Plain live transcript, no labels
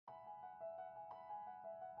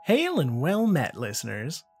Hail and well met,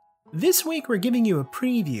 listeners. This week we're giving you a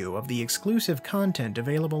preview of the exclusive content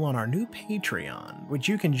available on our new Patreon, which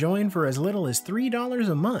you can join for as little as $3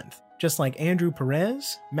 a month, just like Andrew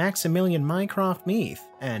Perez, Maximilian Mycroft Meath,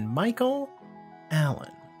 and Michael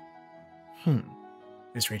Allen.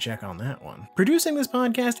 History check on that one. Producing this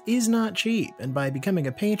podcast is not cheap, and by becoming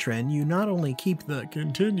a patron, you not only keep the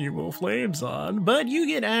continual flames on, but you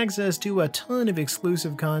get access to a ton of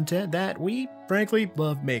exclusive content that we, frankly,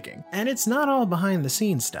 love making. And it's not all behind the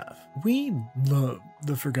scenes stuff. We love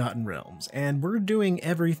the Forgotten Realms, and we're doing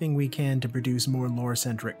everything we can to produce more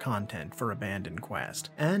lore-centric content for Abandoned Quest.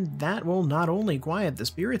 And that will not only quiet the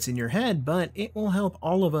spirits in your head, but it will help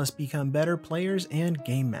all of us become better players and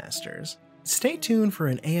game masters. Stay tuned for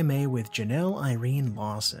an AMA with Janelle Irene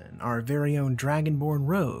Lawson, our very own Dragonborn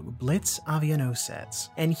rogue, Blitz Avianosets,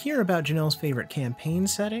 and hear about Janelle's favorite campaign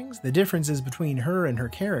settings, the differences between her and her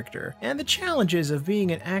character, and the challenges of being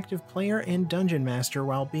an active player and dungeon master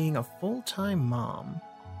while being a full-time mom.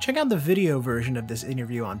 Check out the video version of this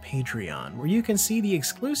interview on Patreon, where you can see the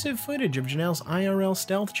exclusive footage of Janelle's IRL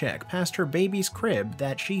stealth check past her baby's crib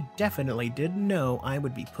that she definitely didn't know I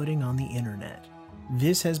would be putting on the internet.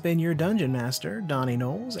 This has been your Dungeon Master, Donnie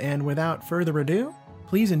Knowles, and without further ado,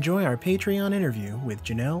 please enjoy our Patreon interview with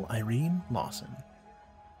Janelle Irene Lawson.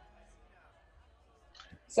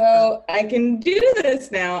 So I can do this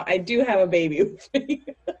now. I do have a baby with me.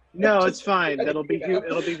 No, it's fine. It'll be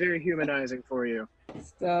very humanizing for you.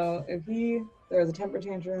 So if there's a temper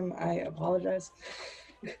tantrum, I apologize.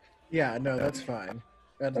 Yeah, no, that's fine.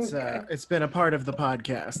 That's Okay. It's been a part of the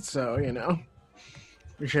podcast, so you know.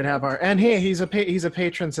 We should have and hey, he's a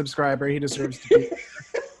patron subscriber. He deserves to be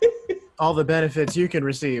all the benefits you can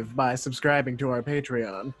receive by subscribing to our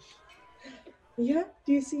Patreon. Yeah,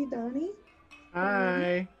 do you see Donnie?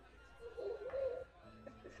 Hi.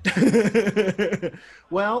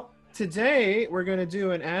 Well, today we're going to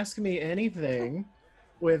do an Ask Me Anything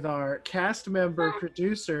with our cast member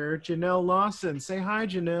producer, Janelle Lawson. Say hi,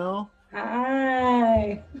 Janelle.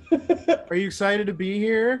 Hi. Are you excited to be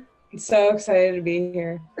here? I'm so excited to be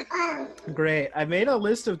here. Great. I made a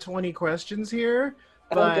list of 20 questions here,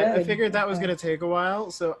 Oh, but I good. figured that was Okay. going to take a while,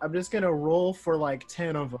 so I'm just going to roll for like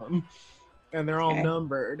 10 of them. And they're all Okay.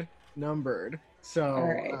 numbered. So, All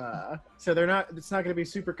right. so it's not going to be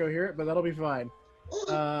super coherent, but that'll be fine.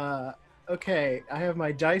 Okay, I have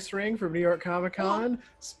my dice ring from New York Comic Con,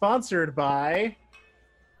 sponsored by,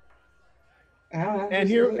 I don't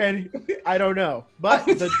know. and I don't know, but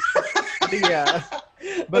the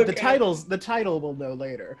Okay. the title we'll know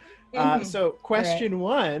later. Mhm. So question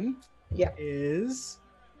one Yeah. is,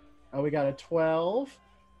 we got a 12.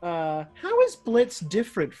 How is Blitz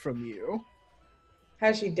different from you?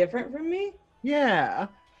 How's she different from me? Yeah,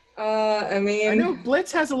 I mean, I know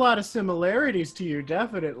Blitz has a lot of similarities to you,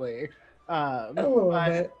 definitely. a little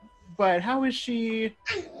bit. But how is she?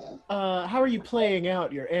 How are you playing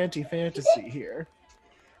out your anti-fantasy here?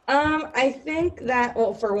 I think that,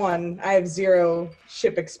 well, for one, I have 0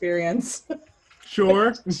 ship experience.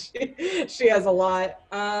 Sure. she has a lot.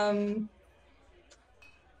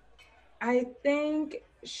 I think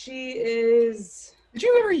she is. Did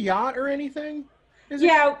you ever yacht or anything?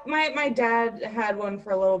 Yeah, my dad had one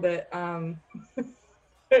for a little bit.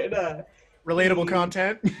 Relatable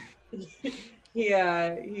content. He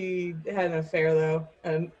had an affair though,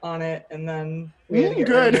 on it, and then we had to get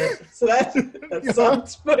Good. rid of it. So that Yeah.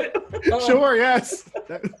 sucks. But Sure. Yes.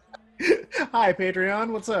 Hi,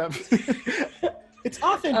 Patreon. What's up? It's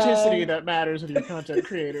authenticity that matters with your content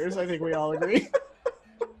creators. I think we all agree.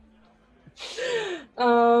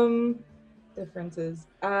 Differences.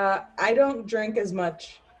 I don't drink as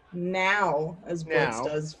much now as Blitz Now,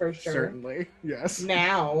 does, for sure. Certainly. Yes.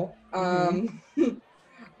 Now. Mm-hmm.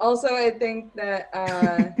 Also, I think that.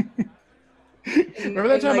 Remember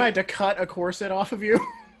that time I had to cut a corset off of you?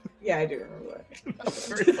 Yeah, I do remember that. That was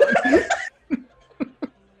very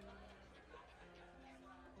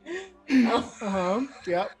funny.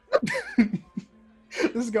 Yep.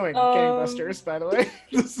 This is going gangbusters, by the way.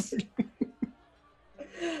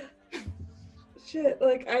 Shit,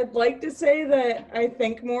 like, I'd like to say that I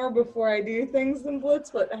think more before I do things than Blitz,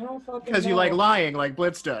 but I don't fucking know. Because you like lying like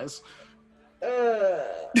Blitz does.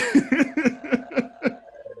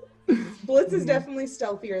 Blitz is definitely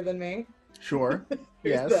stealthier than me. Sure. There's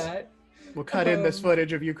Yes. that. We'll cut in this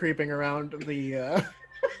footage of you creeping around the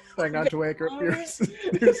thing not to wake her up your son.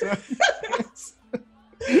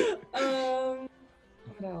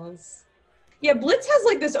 What else? Yeah, Blitz has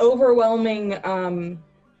like this overwhelming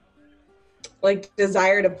like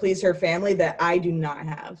desire to please her family that I do not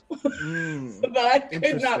have. Mm. That could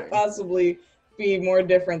not Interesting. possibly be more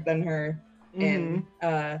different than her. And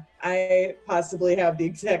I possibly have the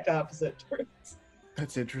exact opposite traits.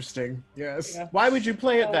 That's interesting. Yes. Yeah. Why would you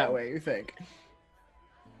play it that way, you think?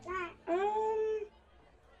 I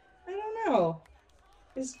don't know.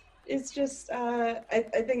 It's just I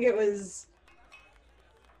think that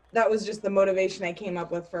was just the motivation I came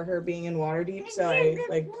up with for her being in Waterdeep, so I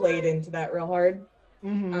like played into that real hard. I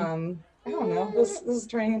don't know. This is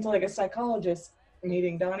turning into like a psychologist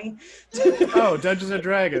meeting, Donnie. Oh, Dungeons and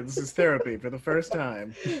Dragons is therapy for the first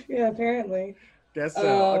time. Yeah, apparently. Guess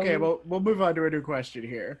so. Okay, well, we'll move on to a new question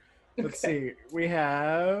here. Let's see. We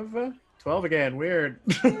have 12 again. Weird.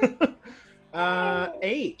 8. Do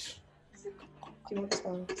you want this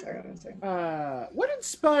one? Sorry, I'm sorry. What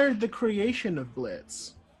inspired the creation of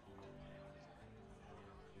Blitz?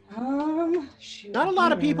 Shoot, Not a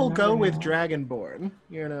lot of people go with now. Dragonborn.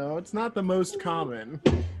 You know, it's not the most common.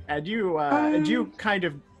 And you kind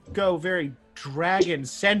of go very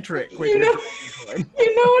dragon-centric with your Dragonborn.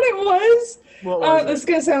 You know what it was? What was This is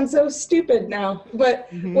gonna sound so stupid now, but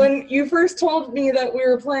when you first told me that we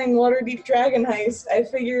were playing Waterdeep Dragon Heist, I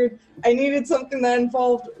figured I needed something that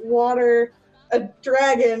involved water, a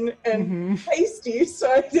dragon, and heisty,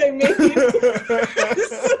 so I made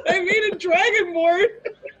I made a dragonborn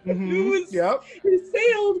who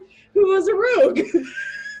sailed, who was a rogue.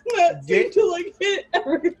 That seemed to like hit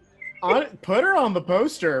everything. Put her on the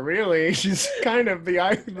poster, really. She's kind of the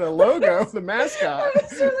logo, the mascot of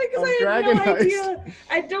Dragon Heist.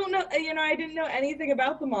 I don't know, I didn't know anything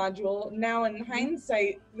about the module. Now, in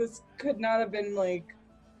hindsight, this could not have been, like,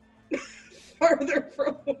 farther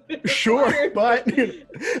from what it Sure, but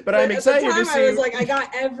I'm excited to see. I was like, I got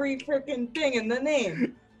every freaking thing in the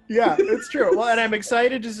name. Yeah, it's true. Well, and I'm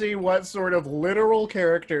excited to see what sort of literal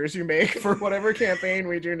characters you make for whatever campaign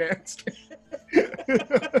we do next.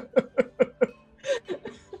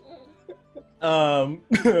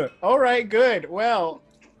 All right, good. Well,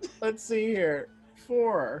 let's see here.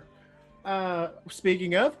 4.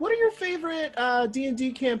 Speaking of, what are your favorite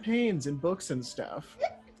D&D campaigns and books and stuff?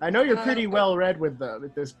 I know you're pretty well read with them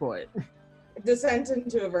at this point. Descent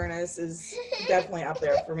into Avernus is definitely up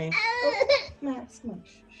there for me. Oh, Max, come on.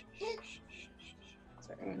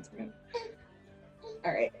 Sorry, 1 second.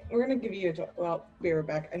 All right, we're gonna give you a toy. Well, be right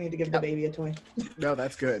back. I need to give the baby a toy. No,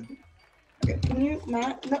 that's good. Okay, can you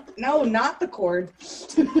not? No, not the cord.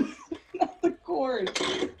 Not the cord.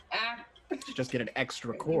 Ah. Just get an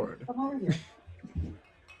extra cord. Come over here.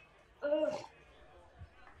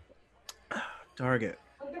 Target.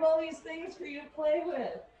 Look at all these things for you to play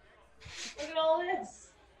with. Look at all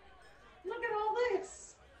this. Look at all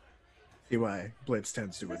this. See why Blitz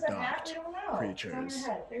tends to Is that a hat? adopt We don't know. creatures. It's on your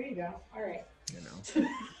head. There you go. All right. You know.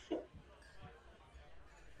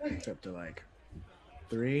 It's up to like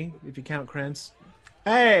 3 if you count Krentz.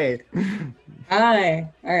 Hey. Hi.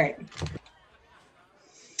 All right.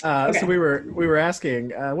 Okay. So we were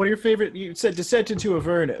asking, what are your favorite? You said Descent into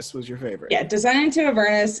Avernus was your favorite. Yeah, Descent into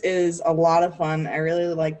Avernus is a lot of fun. I really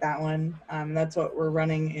like that one. That's what we're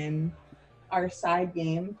running in our side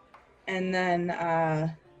game. And then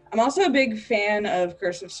I'm also a big fan of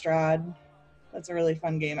Curse of Strahd. That's a really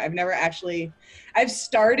fun game. I've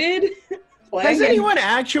started playing. Has anyone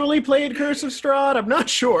actually played Curse of Strahd? I'm not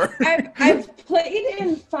sure. I've played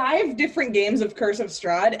in 5 different games of Curse of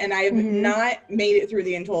Strahd, and I've not made it through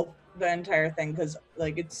the entire thing because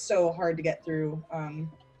like it's so hard to get through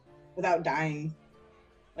without dying.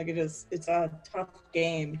 Like it's a tough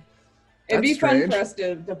game. It'd be fun for us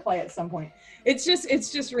to play at some point. It's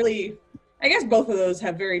just really, I guess both of those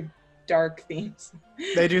have very dark themes.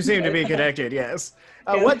 They do seem to be connected, yes.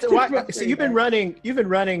 So you've been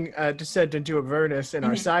running Descent into Avernus in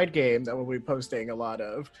our side game that we'll be posting a lot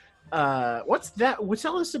of. What's that? Well,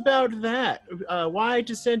 tell us about that. Why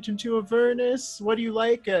Descent into Avernus? What do you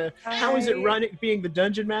like? How is it running? Being the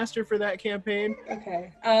dungeon master for that campaign?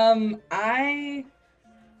 Okay.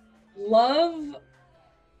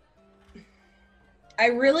 I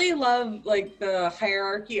really love like the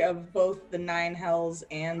hierarchy of both the 9 Hells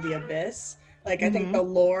and the Abyss. Like I think the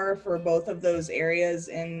lore for both of those areas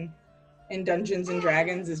in Dungeons and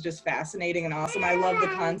Dragons is just fascinating and awesome. I love the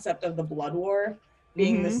concept of the Blood War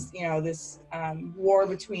being this war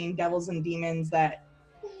between devils and demons that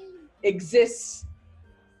exists.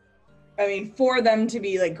 I mean, for them to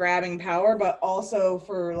be like grabbing power, but also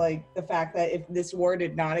for like the fact that if this war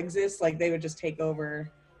did not exist, like they would just take over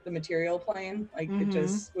the material plane. Like it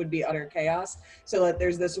just would be utter chaos. So that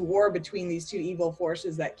there's this war between these 2 evil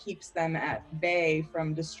forces that keeps them at bay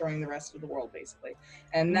from destroying the rest of the world, basically.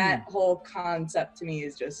 And that whole concept to me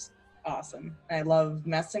is just awesome. I love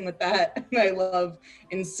messing with that. And I love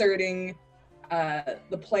inserting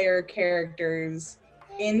the player characters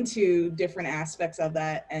into different aspects of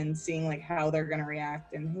that and seeing like how they're going to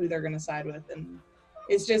react and who they're going to side with. And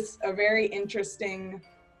it's just a very interesting,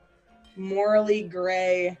 morally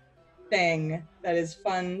gray thing that is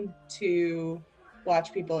fun to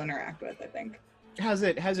watch people interact with, I think. Has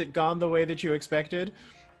it gone the way that you expected?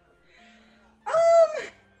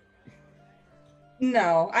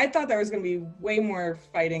 No, I thought there was going to be way more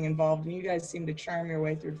fighting involved, and you guys seem to charm your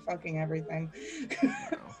way through fucking everything.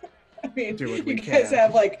 I mean, you guys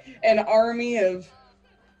have like an army of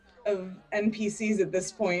NPCs at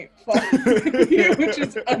this point, which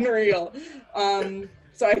is unreal.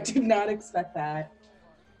 So I did not expect that.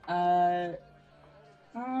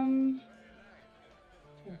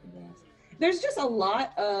 There's just a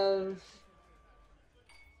lot of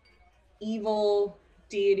evil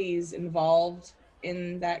deities involved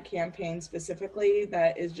in that campaign specifically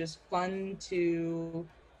that is just fun to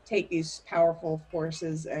take these powerful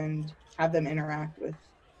forces and have them interact with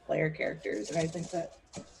player characters. And I think that...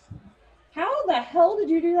 How the hell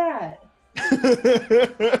did you do that?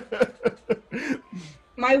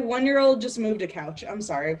 My 1-year-old just moved a couch. I'm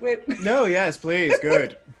sorry. Wait. No, yes, please.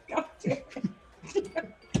 Good. God damn it.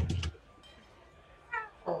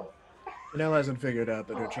 Nell hasn't figured out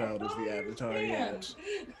that her child is the Avatar yet.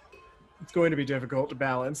 It's going to be difficult to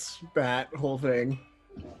balance that whole thing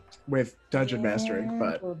with dungeon mastering,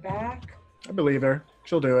 but we're back. I believe her.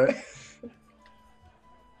 She'll do it.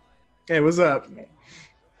 Hey, what's up? Okay.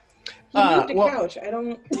 He moved a couch. I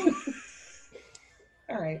don't...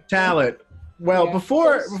 All right. Talent. Well, Yeah.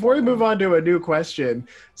 before we move on to a new question,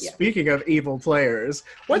 speaking of evil players,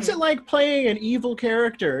 what's it like playing an evil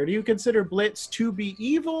character? Do you consider Blitz to be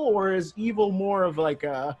evil, or is evil more of like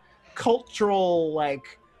a cultural,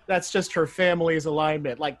 like, that's just her family's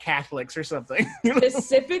alignment, like Catholics or something?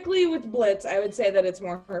 Specifically with Blitz, I would say that it's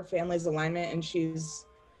more her family's alignment, and she's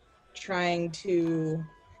trying to...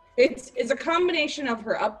 It's a combination of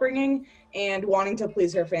her upbringing and wanting to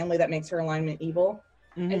please her family that makes her alignment evil,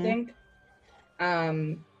 I think.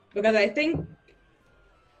 Because I think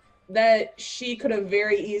that she could have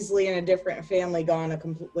very easily in a different family gone a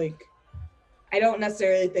complete, like, I don't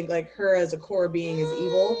necessarily think like her as a core being is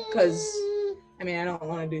evil, because I mean, I don't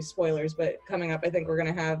want to do spoilers, but coming up I think we're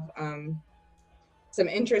going to have some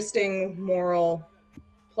interesting moral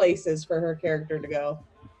places for her character to go,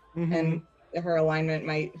 and her alignment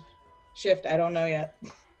might shift. I don't know yet.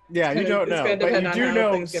 Yeah, you don't know, but you do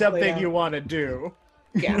know something you want to do.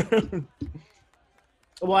 Yeah.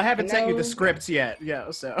 Well, I haven't sent you the scripts yet,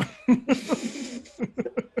 so.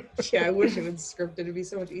 Yeah, I wish it was scripted. It'd be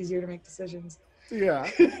so much easier to make decisions. Yeah.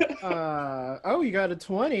 Oh, you got a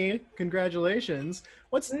 20. Congratulations.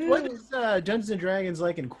 What is Dungeons and Dragons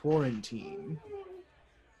like in quarantine?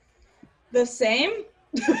 The same?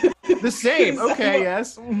 The same. Okay,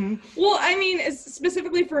 yes. Mm-hmm. Well, I mean, it's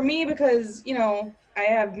specifically for me because, you know, I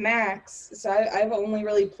have Max, so I've only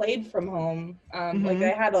really played from home. Like, I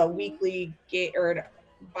had a weekly game or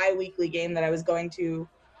bi-weekly game that I was going to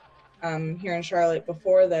here in Charlotte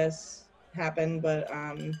before this happened, but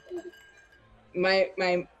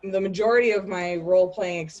the majority of my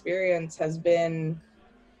role-playing experience has been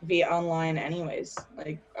via online anyways.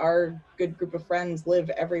 Like, our good group of friends live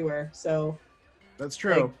everywhere, so that's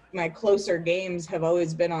true. Like, my closer games have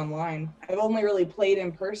always been online. I've only really played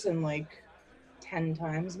in person like 10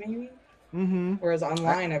 times maybe. Whereas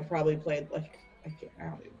online I've probably played like I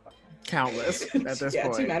don't even countless at this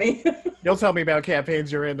point. Too many. You'll tell me about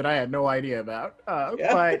campaigns you're in that I had no idea about.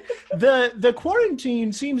 But the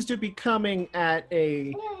quarantine seems to be coming at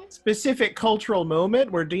a specific cultural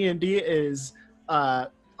moment where D&D is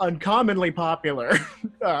uncommonly popular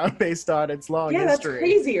based on its long history. That's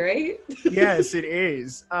crazy, right? Yes, it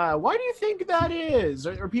is. Why do you think that is?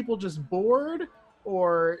 Are people just bored?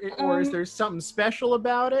 Or is there something special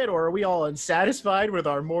about it? Or are we all unsatisfied with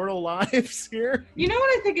our mortal lives here? You know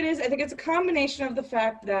what I think it is? I think it's a combination of the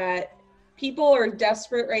fact that people are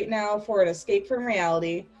desperate right now for an escape from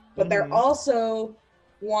reality, but they're also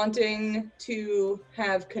wanting to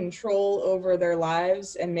have control over their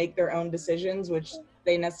lives and make their own decisions, which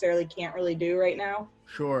they necessarily can't really do right now.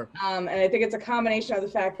 Sure. And I think it's a combination of the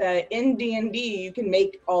fact that in D&D, you can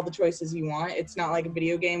make all the choices you want. It's not like a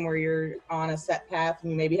video game where you're on a set path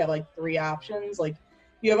and you maybe have like 3 options. Like,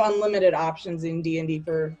 you have unlimited options in D&D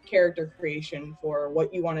for character creation, for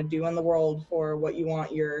what you want to do in the world, for what you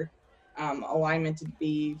want your alignment to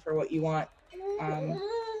be, for what you want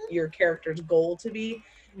your character's goal to be.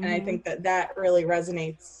 And I think that really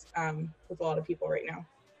resonates with a lot of people right now.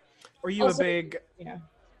 Are you also, a big... Yeah.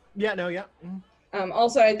 Yeah, no, yeah.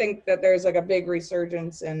 Also, I think that there's like a big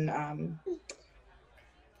resurgence in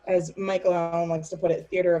as Michael Allen likes to put it,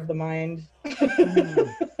 theater of the mind.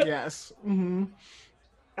 Yes. Mm-hmm.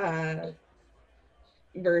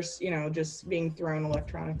 Versus, just being thrown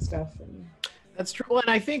electronic stuff. That's true. Well,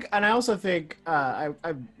 and I also think, I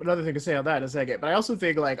another thing to say on that in a second, but I also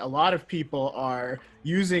think like a lot of people are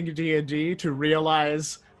using D&D to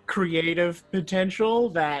realize creative potential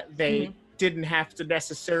that they didn't have to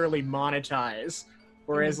necessarily monetize.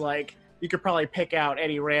 Whereas like, you could probably pick out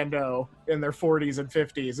any rando in their 40s and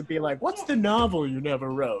 50s and be like, what's the novel you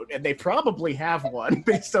never wrote? And they probably have one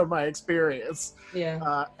based on my experience.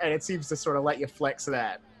 Yeah. And it seems to sort of let you flex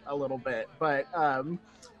that a little bit. But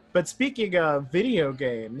speaking of video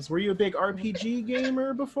games, were you a big RPG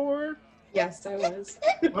gamer before? Yes, I was.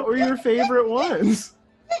 What were your favorite ones?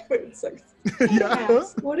 Wait a second. Yeah.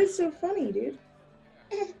 What is so funny, dude?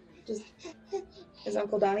 Is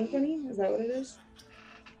Uncle Donnie funny? Is that what it is?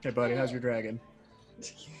 Hey, buddy, how's your dragon?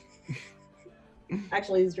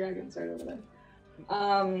 Actually, his dragon's right over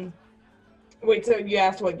there. Wait, so you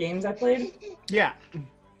asked what games I played? Yeah.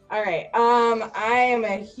 All right. I am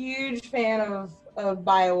a huge fan of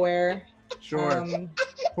BioWare. Sure.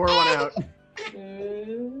 Pour one out.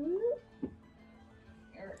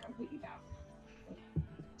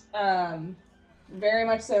 Very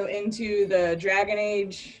much so into the Dragon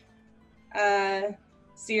Age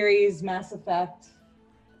series, Mass Effect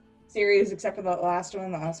series, except for the last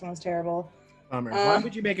one. The last one was terrible. Bummer. Why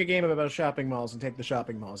would you make a game about shopping malls and take the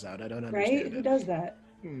shopping malls out? I don't understand. Right? Who does that?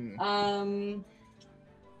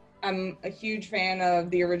 I'm a huge fan of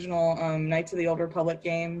the original Knights of the Old Republic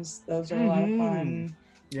games. Those are a lot of fun.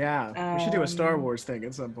 Yeah. We should do a Star Wars thing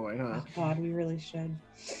at some point, huh? Oh God, we really should.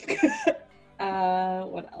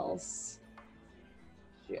 What else?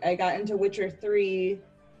 I got into Witcher 3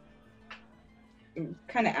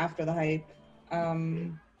 kind of after the hype.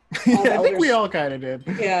 I think we all kind of did.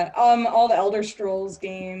 Yeah, all the Elder Scrolls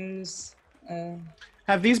games.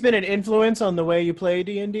 Have these been an influence on the way you play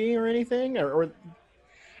D&D or anything? Or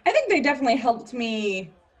I think they definitely helped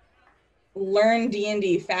me learn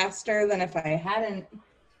D&D faster than if I hadn't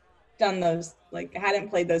done those, like, hadn't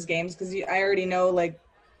played those games, because I already know, like,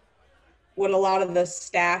 what a lot of the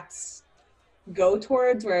stats go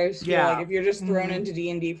towards, whereas like, if you're just thrown into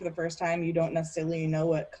D&D for the first time, you don't necessarily know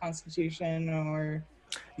what Constitution or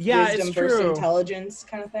wisdom versus intelligence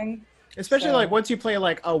kind of thing. Especially like once you play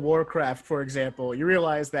like a Warcraft, for example, you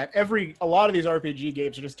realize that a lot of these RPG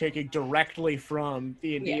games are just taking directly from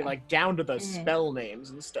D&D, like down to the spell names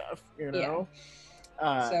and stuff, you know?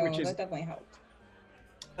 So which is, that definitely helped.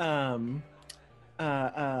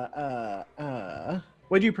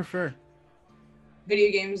 What do you prefer?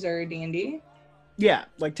 Video games or D&D? Yeah,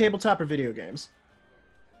 like tabletop or video games.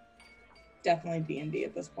 Definitely D&D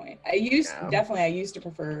at this point. I used to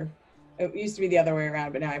prefer. It used to be the other way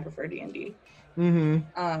around, but now I prefer D&D.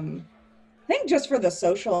 I think just for the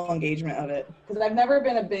social engagement of it, because I've never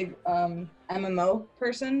been a big MMO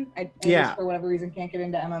person. I just for whatever reason can't get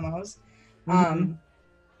into MMOs.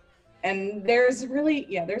 And there's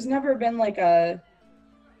never been like a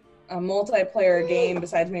multiplayer game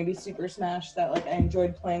besides maybe Super Smash that like I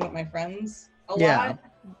enjoyed playing with my friends a lot.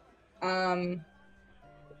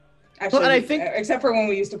 Actually, well, and I think, except for when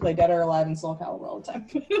we used to play Dead or Alive and Soul Calibur all the time.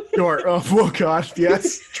 Sure. Oh gosh,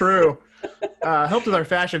 yes, true. Helped with our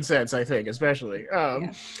fashion sense, I think, especially. Well,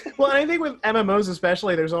 and I think with MMOs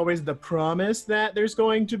especially, there's always the promise that there's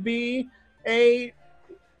going to be a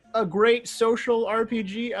great social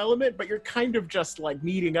RPG element, but you're kind of just like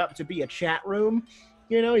meeting up to be a chat room.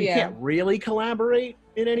 You know, you can't really collaborate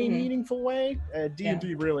in any meaningful way.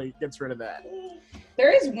 D&D really gets rid of that.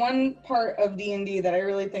 There is one part of D&D that I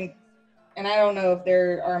really think, and I don't know if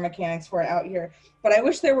there are mechanics for it out here, but I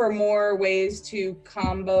wish there were more ways to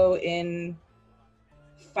combo in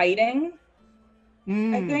fighting.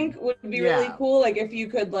 I think would be really cool. Like if you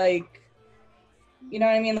could like, you know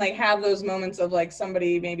what I mean? Like have those moments of like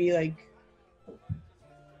somebody maybe like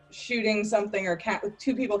shooting something or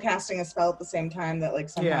two people casting a spell at the same time that like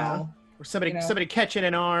somehow. Or somebody catching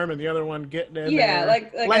an arm and the other one getting in there.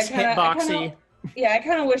 Like less hitboxy. I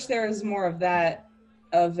kind of wish there was more of that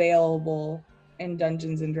available in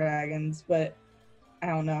Dungeons and Dragons, but I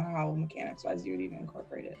don't know how mechanics-wise you would even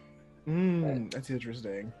incorporate it. That's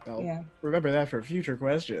interesting. I'll remember that for future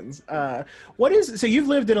questions. So you've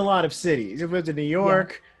lived in a lot of cities. You've lived in New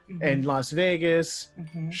York and Las Vegas,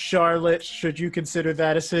 Charlotte, should you consider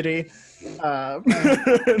that a city? The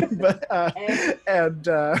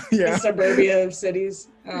suburbia of cities.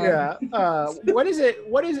 What is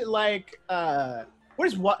it like? How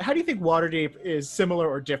do you think Waterdeep is similar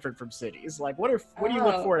or different from cities? Like, what do you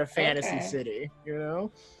look for in a fantasy city? You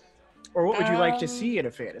know, or what would you like to see in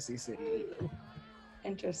a fantasy city?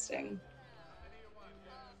 Interesting.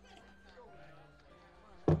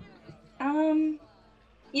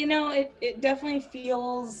 It definitely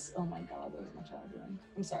feels. Oh my God, what is my child doing?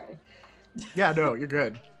 I'm sorry. Yeah, no, you're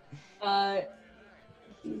good.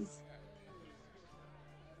 He's.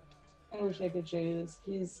 I wish I could show you this.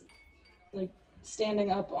 He's like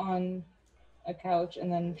standing up on a couch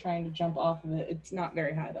and then trying to jump off of it. It's not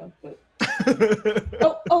very high though, but.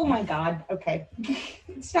 Oh my God. Okay.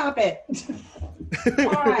 Stop it.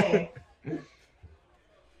 Why?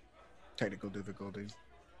 Technical difficulties.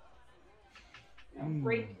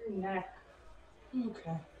 Break your neck.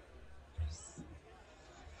 Okay.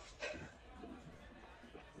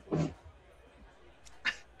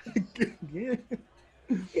 Yeah.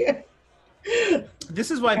 Yeah.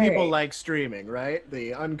 This is why people right. like streaming, right?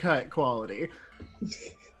 The uncut quality.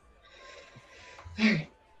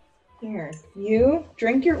 Here, you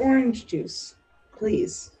drink your orange juice,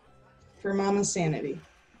 please, for Mama's sanity.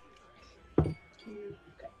 Okay.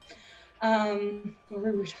 What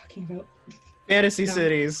were we talking about? Fantasy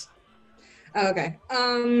cities. Okay.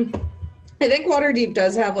 I think Waterdeep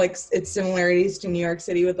does have like its similarities to New York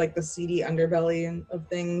City with like the seedy underbelly of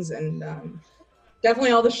things, and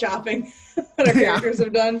definitely all the shopping that our characters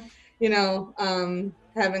have done.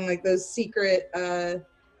 Having like those secret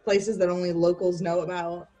places that only locals know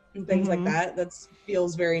about and things like that. That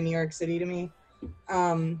feels very New York City to me.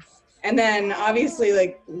 And then obviously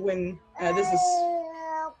like when this is.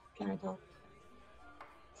 Can I talk?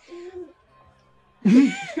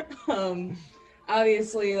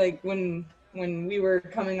 Obviously like when we were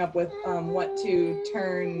coming up with what to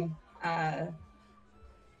turn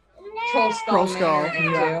Troll Skull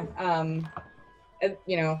into,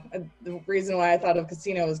 the reason why I thought of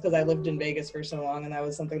Casino was because I lived in Vegas for so long, and that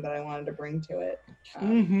was something that I wanted to bring to it.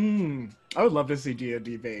 I would love to see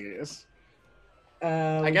D&D Vegas.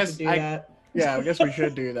 I guess do that. Yeah, I guess we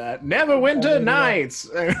should do that. Neverwinter Nights.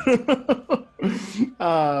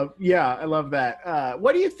 Yeah, I love that.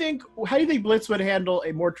 What do you think? How do you think Blitz would handle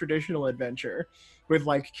a more traditional adventure with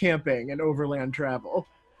like camping and overland travel?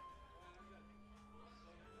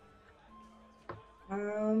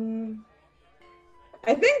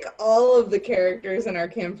 I think all of the characters in our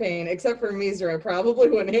campaign, except for Misra, probably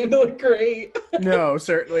wouldn't handle it great. No,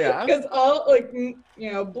 certainly, yeah. Because all, like,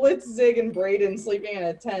 Blitz, Zig, and Brayden sleeping in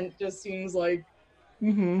a tent just seems like,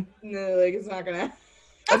 no, like, it's not gonna.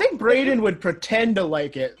 I think Brayden would pretend to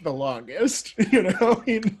like it the longest,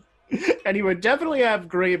 and he would definitely have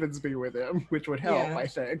Gravens be with him, which would help, I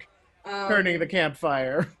think. Turning the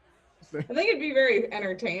campfire. I think it'd be very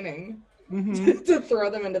entertaining. To throw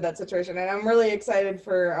them into that situation, and I'm really excited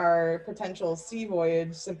for our potential sea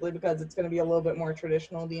voyage simply because it's going to be a little bit more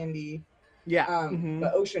traditional D&D,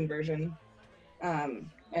 the ocean version,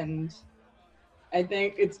 and I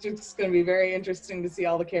think it's just going to be very interesting to see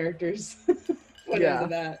all the characters put into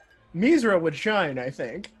that. Misra would shine, I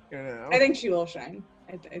think. I think she will shine.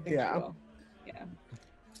 I think she will. Yeah.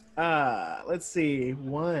 Let's see.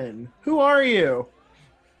 Who are you?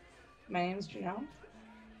 My name's Janelle.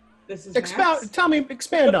 This is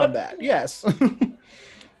Expand on that. Yes. Where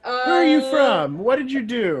are you from? What did you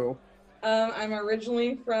do? I'm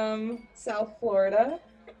originally from South Florida.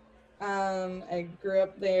 I grew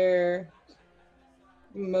up there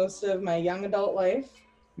most of my young adult life.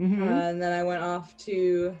 And then I went off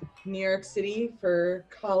to New York City for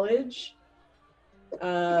college.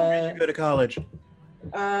 Where did you go to college?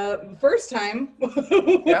 First time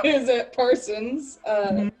was at Parsons.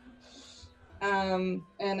 And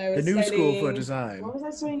I was the new studying, school for design. What was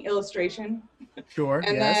I studying? Illustration. Sure.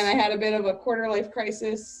 And then I had a bit of a quarter life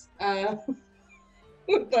crisis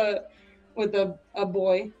with a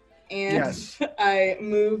boy, and I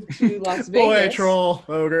moved to Las Vegas. Boy, troll,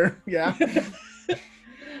 ogre, yeah.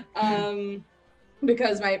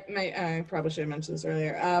 Because my I probably should have mentioned this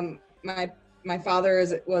earlier. My father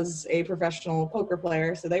was a professional poker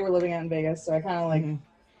player, so they were living out in Vegas. So I kind of like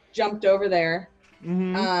jumped over there.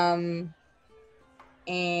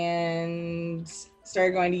 And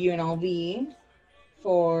started going to UNLV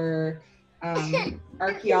for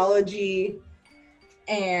archaeology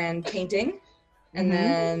and painting, and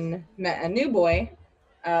then met a new boy.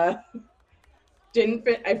 I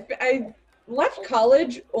left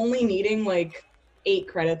college only needing like 8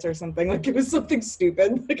 credits or something. Like it was something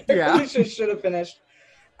stupid. Like I really should have finished.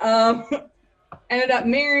 Ended up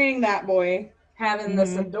marrying that boy, having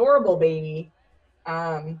this adorable baby.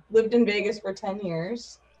 Lived in Vegas for 10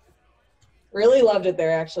 years. Really loved it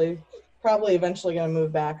there, actually. Probably eventually going to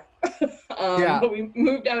move back. But we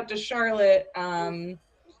moved out to Charlotte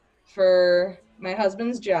for my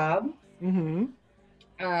husband's job. Viral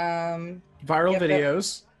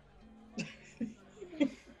videos.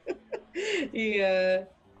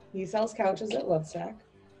 He sells couches at Lovesac,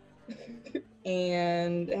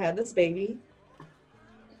 and had this baby.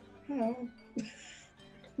 Oh.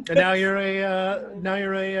 And now you're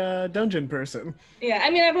a dungeon person. Yeah, I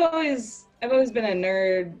mean, I've always been a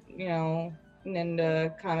nerd, you know,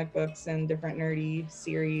 into comic books and different nerdy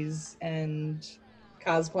series and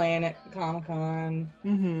cosplaying at Comic-Con.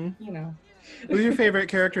 Mm-hmm. You know. Who's your favorite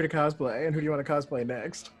character to cosplay, and who do you want to cosplay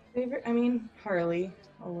next? Favorite? I mean, Harley,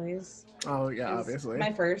 always. Oh yeah, Is obviously.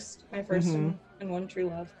 My first Mhm. and one true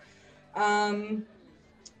love. Who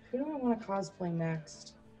do I want to cosplay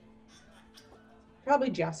next? Probably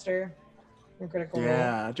Jester from Critical Role.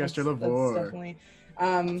 Yeah, Jester That's Lavore. definitely.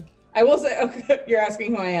 I will say, okay, you're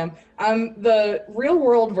asking who I am. I'm the real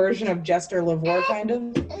world version of Jester Lavore, kind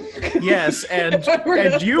of. Yes, and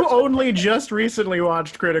you only just recently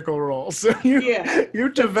watched Critical Role, so you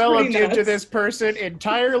developed into this person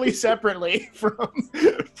entirely separately from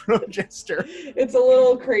Jester. It's a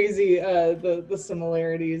little crazy, the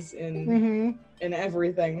similarities in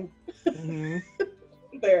everything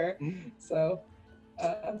there. So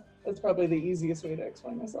that's probably the easiest way to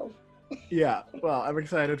explain myself. Yeah, well, I'm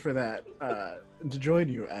excited for that, to join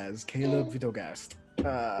you as Caleb Vitogast.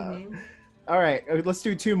 All right, let's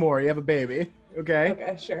do two more. You have a baby, okay?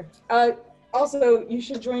 Okay, sure. Also, you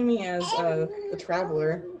should join me as the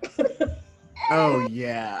Traveler. Oh,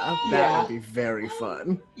 yeah, that would be very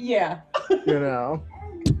fun. Yeah. You know?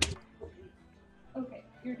 Okay,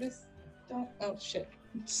 you're just... Don't... Oh, shit.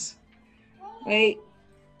 Wait.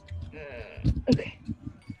 Okay.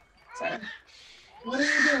 Sorry. What are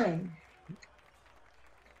you doing?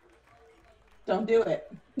 Don't do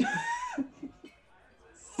it.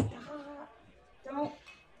 Stop. Don't.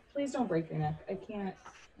 Please don't break your neck. I can't.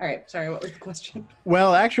 All right. Sorry. What was the question?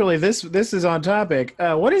 Well, actually, this is on topic.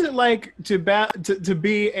 What is it like to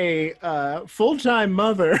be a full-time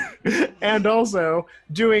mother and also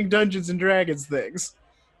doing Dungeons and Dragons things?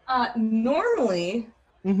 Normally,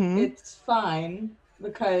 it's fine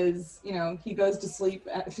because, you know, he goes to sleep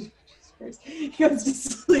at... He goes to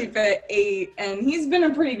sleep at 8, and he's been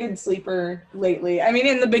a pretty good sleeper lately. I mean,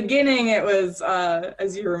 in the beginning, it was,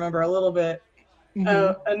 as you remember, a little bit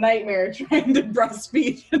a nightmare trying to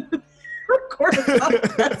breastfeed and record a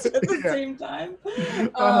podcast at the same time.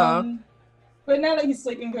 But now that he's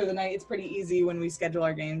sleeping through the night, it's pretty easy when we schedule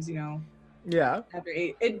our games, you know. Yeah. After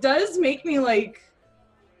 8. It does make me, like...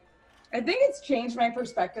 I think it's changed my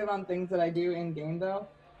perspective on things that I do in-game, though.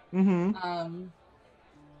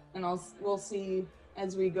 And we'll see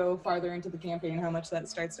as we go farther into the campaign how much that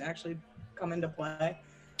starts to actually come into play.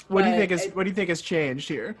 What do you think has changed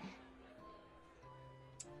here?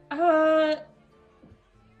 I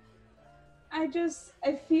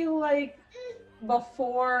feel like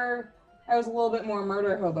before I was a little bit more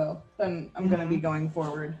murder hobo than I'm gonna be going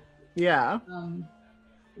forward. Yeah.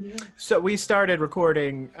 So we started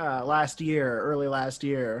recording early last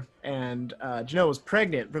year, and Janelle was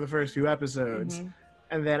pregnant for the first few episodes.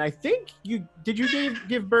 And then I think you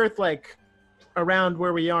give birth like around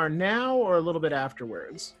where we are now, or a little bit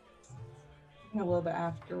afterwards? A little bit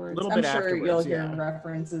afterwards. I'm sure you'll hear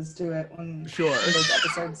references to it when those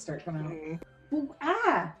episodes start coming out. Ooh,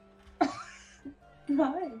 ah!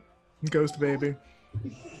 Hi. Ghost baby.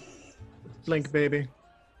 Blink baby.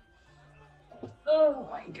 Oh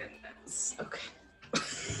my goodness. Okay.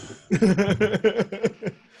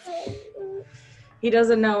 He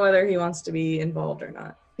doesn't know whether he wants to be involved or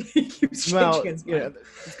not. He keeps changing his mind.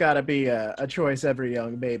 It's got to be a choice every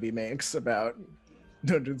young baby makes about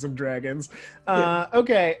Dungeons and Dragons.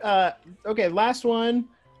 Okay, last one.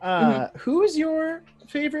 Who is your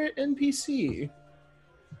favorite NPC?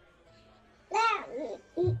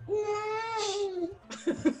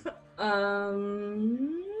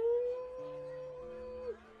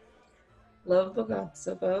 Love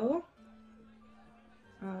Bogatsubo.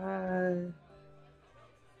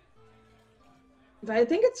 But I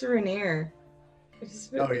think it's Rainier. He's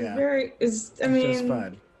fun.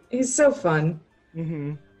 He's so fun.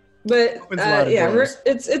 But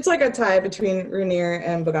it's like a tie between Rainier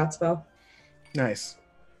and Bogatsubo. Nice.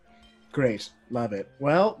 Great. Love it.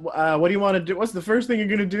 Well, what do you want to do? What's the first thing you're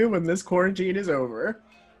going to do when this quarantine is over?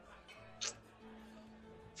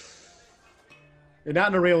 You're not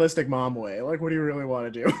in a realistic mom way. Like, what do you really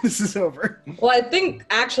want to do? This is over. Well, I think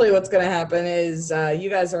actually what's going to happen is you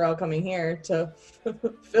guys are all coming here to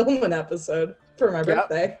film an episode for my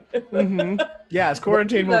birthday. Yes,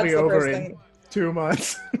 quarantine will be over in 2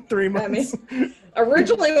 months, 3 months. I mean,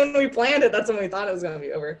 originally when we planned it, that's when we thought it was going to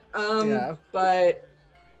be over. But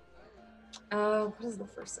what is the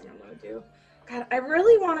first thing I'm going to do? God, I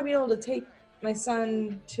really want to be able to take my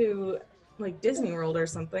son to like Disney World or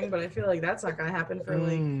something, but I feel like that's not gonna happen for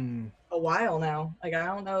like a while now. Like I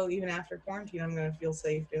don't know, even after quarantine, I'm gonna feel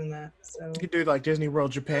safe doing that. So You could do like Disney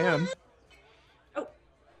World Japan. oh,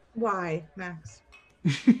 why, Max?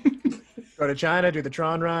 Go to China, do the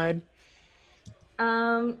Tron ride.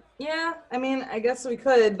 Yeah, I mean, I guess we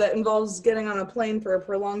could. That involves getting on a plane for a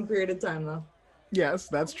prolonged period of time, though. Yes,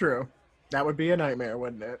 that's true. That would be a nightmare,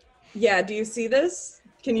 wouldn't it? Yeah, do you see this?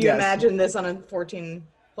 Can you Yes. imagine this on a 14+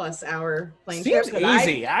 hour plane Seems trip? 'Cause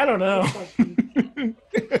easy. I don't know.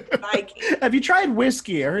 I can't. Have you tried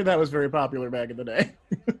whiskey? I heard that was very popular back in the day.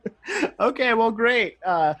 Okay, well, great.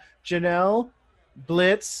 Janelle,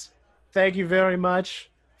 Blitz, thank you very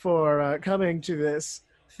much for coming to this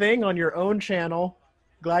thing on your own channel.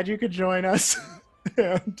 Glad you could join us.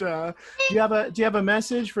 And do you have a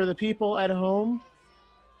message for the people at home?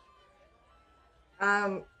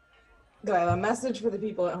 Do I have a message for the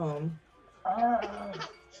people at home?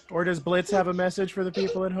 Or does Blitz have a message for the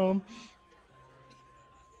people at home?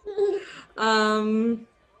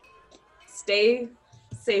 Stay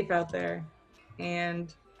safe out there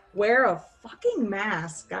and wear a fucking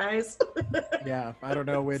mask, guys. Yeah, I don't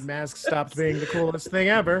know when masks stopped being the coolest thing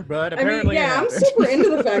ever, but I mean, apparently yeah, it I'm happened. super into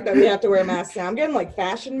the fact that we have to wear masks now. I'm getting like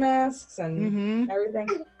fashion masks and Mhm. everything.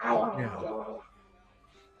 Yeah.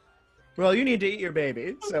 Well, you need to eat your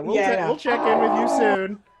baby, so we'll, Yeah. we'll check in with you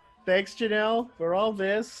soon. Thanks, Janelle, for all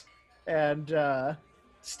this, and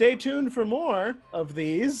stay tuned for more of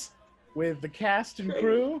these with the cast and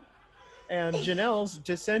crew and Janelle's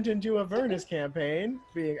Descent into Avernus campaign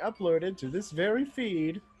being uploaded to this very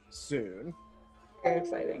feed soon. Very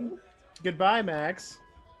exciting. Goodbye, Max.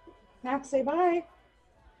 Max, say bye.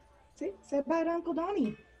 Say bye to Uncle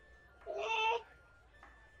Donnie.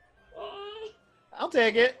 I'll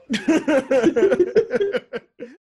take it.